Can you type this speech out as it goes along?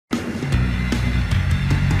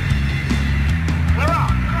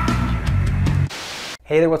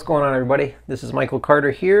Hey there, what's going on everybody? This is Michael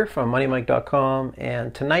Carter here from MoneyMike.com,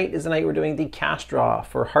 and tonight is the night we're doing the cash draw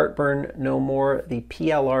for Heartburn No More, the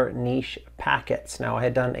PLR niche packets. Now I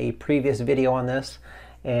had done a previous video on this,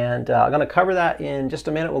 and I'm going to cover that in just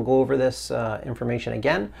a minute. We'll go over this information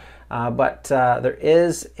again, but there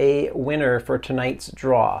is a winner for tonight's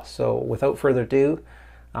draw. So without further ado,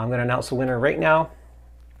 I'm going to announce the winner right now.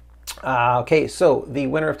 Okay, so the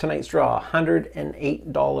winner of tonight's draw,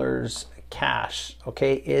 $108 cash,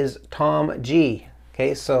 okay, is Tom G.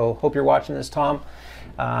 Okay, so hope you're watching this, Tom.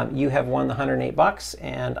 You have won the 108 bucks,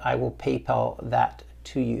 and I will PayPal that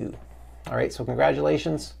to you. All right, so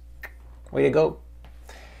congratulations, way to go.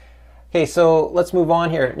 Okay, so let's move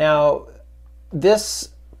on here. Now,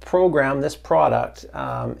 this program, this product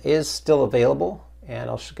is still available, and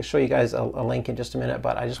I'll show you guys a link in just a minute,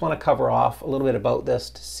 but I just want to cover off a little bit about this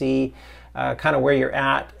to see kind of where you're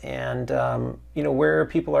at, and you know, where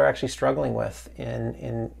people are actually struggling with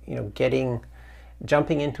in you know,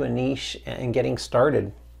 jumping into a niche and getting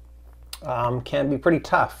started. Can be pretty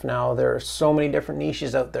tough. Now there are so many different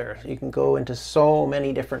niches out there. You can go into so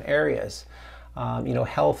many different areas. You know,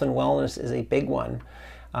 health and wellness is a big one,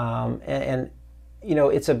 and you know,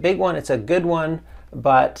 it's a big one, it's a good one,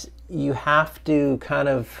 but you have to kind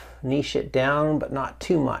of niche it down, but not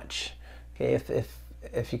too much. Okay,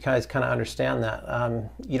 if you guys kind of understand that,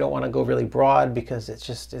 you don't want to go really broad because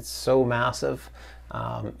it's so massive.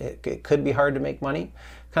 It could be hard to make money.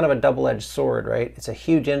 Kind of a double-edged sword, right? It's a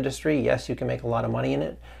huge industry. Yes, you can make a lot of money in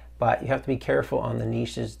it, but you have to be careful on the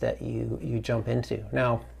niches that you jump into.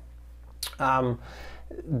 Now,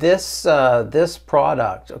 this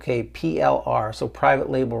product, okay, PLR, so private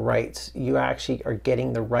label rights, you actually are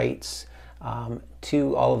getting the rights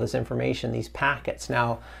to all of this information, these packets.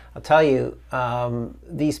 Now, I'll tell you,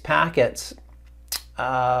 these packets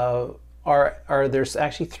there's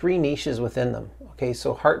actually 3 niches within them. Okay,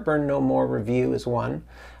 so Heartburn No More Review is one,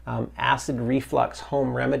 Acid Reflux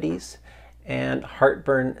Home Remedies, and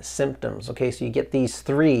Heartburn Symptoms. Okay, so you get these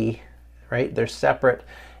 3, right? They're separate,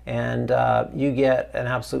 and you get an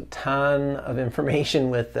absolute ton of information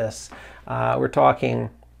with this. We're talking,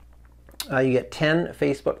 you get 10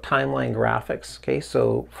 Facebook timeline graphics, okay,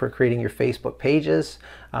 so for creating your Facebook pages.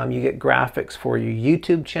 You get graphics for your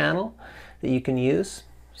YouTube channel that you can use.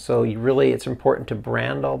 So it's important to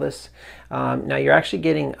brand all this. Now you're actually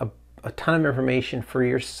getting a ton of information for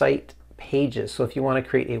your site pages. So if you want to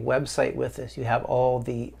create a website with this, you have all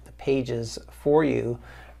the pages for you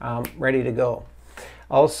ready to go.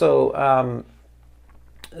 Also,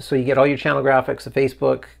 so you get all your channel graphics, the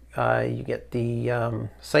Facebook, you get the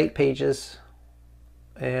site pages,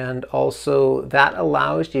 and also that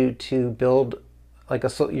allows you to build like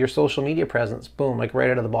your social media presence, boom, like right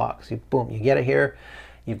out of the box. Boom, you get it here,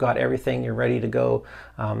 you've got everything, you're ready to go.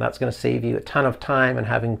 That's going to save you a ton of time and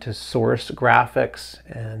having to source graphics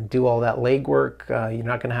and do all that legwork. You're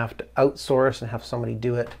not going to have to outsource and have somebody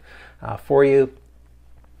do it for you.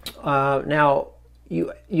 Now,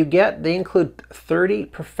 they include 30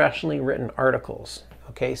 professionally written articles.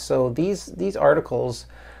 Okay, so these articles,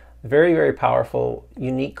 very, very powerful,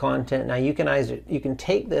 unique content. Now you can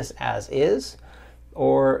take this as is,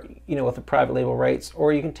 or you know, with the private label rights,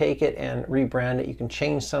 or you can take it and rebrand it. You can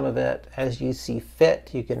change some of it as you see fit.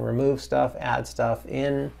 You can remove stuff, add stuff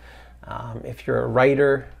in. If you're a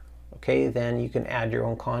writer, okay, then you can add your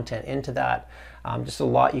own content into that. Just a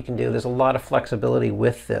lot you can do. There's a lot of flexibility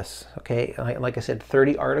with this. Okay, like I said,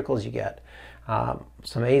 30 articles you get.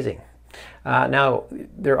 It's amazing. Now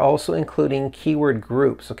they're also including keyword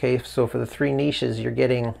groups. Okay, so for the 3 niches, you're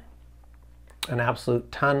getting an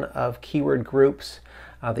absolute ton of keyword groups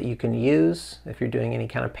that you can use. If you're doing any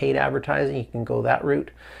kind of paid advertising, you can go that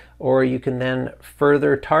route, or you can then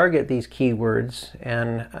further target these keywords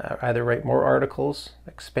and either write more articles,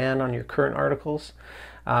 expand on your current articles,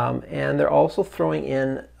 and they're also throwing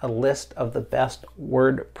in a list of the best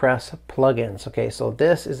WordPress plugins. Okay, so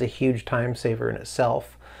this is a huge time saver in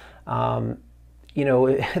itself. You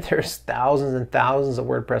know, there's thousands and thousands of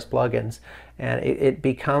WordPress plugins, and it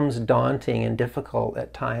becomes daunting and difficult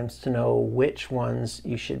at times to know which ones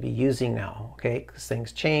you should be using now, okay, because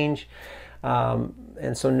things change.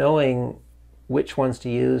 And so knowing which ones to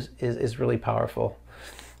use is really powerful.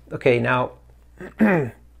 Okay, now,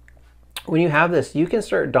 when you have this, you can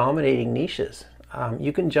start dominating niches.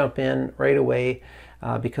 You can jump in right away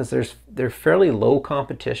because they're fairly low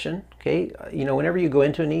competition. Okay, you know, whenever you go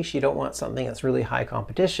into a niche, you don't want something that's really high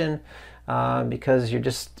competition because you're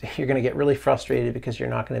going to get really frustrated because you're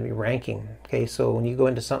not going to be ranking. Okay, so when you go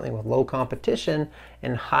into something with low competition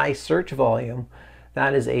and high search volume,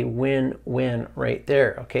 that is a win-win right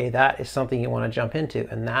there. Okay, that is something you want to jump into,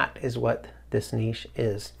 and that is what this niche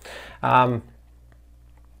is.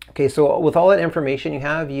 Okay, so with all that information you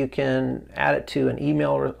have, you can add it to an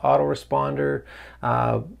email autoresponder.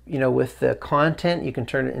 You know, with the content, you can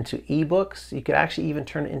turn it into ebooks. You could actually even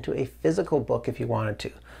turn it into a physical book if you wanted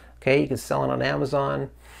to. Okay, you can sell it on Amazon.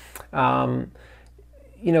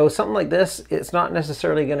 You know, something like this, it's not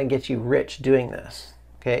necessarily going to get you rich doing this.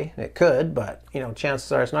 Okay, it could, but you know,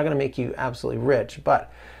 chances are it's not going to make you absolutely rich.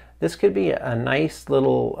 But this could be a nice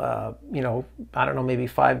little, you know, I don't know, maybe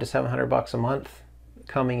 $500 to $700 a month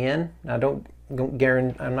coming in. Now, don't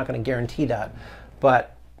guarantee. I'm not going to guarantee that,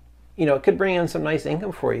 but you know, it could bring in some nice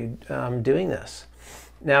income for you doing this.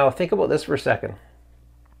 Now, think about this for a second.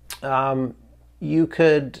 You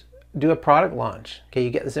could do a product launch. Okay,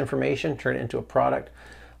 you get this information, turn it into a product,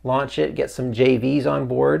 launch it, get some JVs on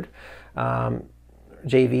board,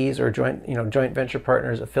 JVs or joint venture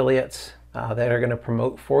partners, affiliates that are going to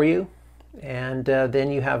promote for you. And then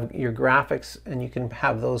you have your graphics, and you can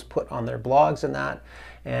have those put on their blogs and that.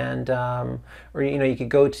 And or you know, you could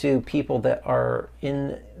go to people that are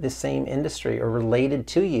in the same industry or related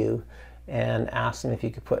to you and ask them if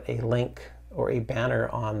you could put a link or a banner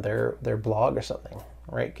on their blog or something.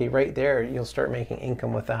 Right? Okay, right there you'll start making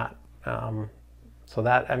income with that. So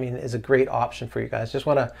that, I mean, is a great option for you guys. Just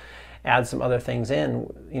want to add some other things in.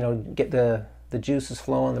 You know, get the juices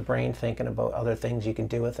flowing, the brain thinking about other things you can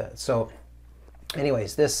do with it. So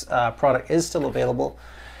anyways, this product is still available.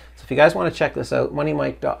 So if you guys want to check this out,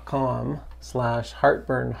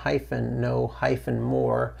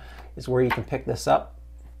 moneymike.com/heartburn-no-more is where you can pick this up.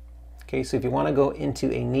 Okay, so if you want to go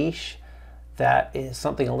into a niche that is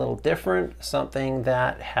something a little different, something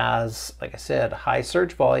that has, like I said, high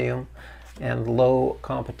search volume and low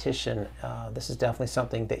competition, this is definitely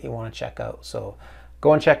something that you want to check out. So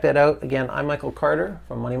go and check that out. Again, I'm Michael Carter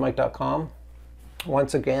from moneymike.com.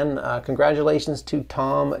 Once again, congratulations to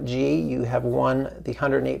Tom G. You have won the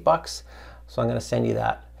 $108. So I'm going to send you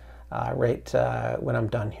that right when I'm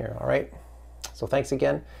done here. All right. So thanks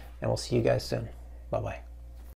again, and we'll see you guys soon. Bye-bye.